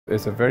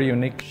It's a very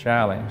unique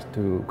challenge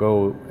to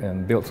go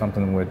and build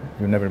something where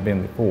you've never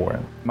been before.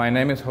 My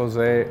name is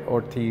Jose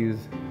Ortiz,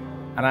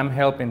 and I'm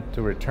helping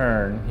to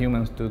return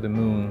humans to the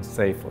moon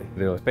safely.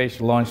 The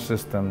Space Launch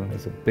System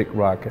is a big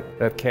rocket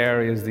that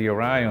carries the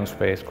Orion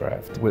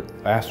spacecraft with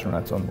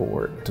astronauts on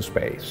board to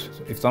space.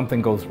 So if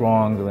something goes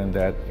wrong during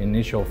that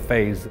initial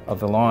phase of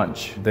the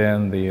launch,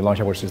 then the launch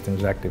abort system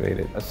is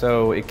activated.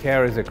 So it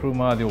carries a crew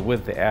module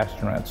with the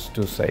astronauts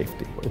to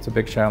safety. It's a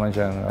big challenge,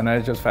 and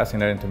it's just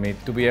fascinating to me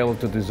to be able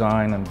to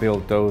design and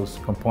build those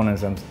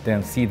components and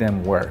then see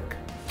them work.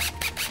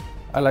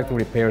 I like to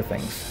repair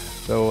things.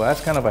 So that's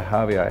kind of a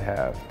hobby I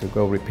have, to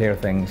go repair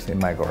things in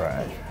my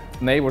garage.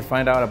 Neighbors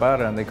find out about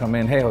it and they come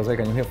in, "Hey Jose,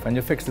 can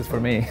you fix this for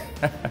me?"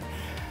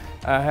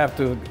 I have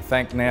to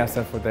thank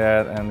NASA for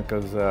that, and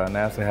because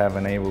NASA have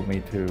enabled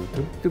me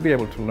to be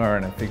able to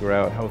learn and figure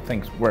out how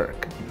things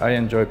work. I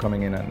enjoy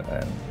coming in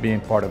and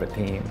being part of a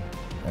team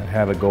and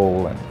have a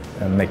goal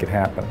and make it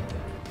happen.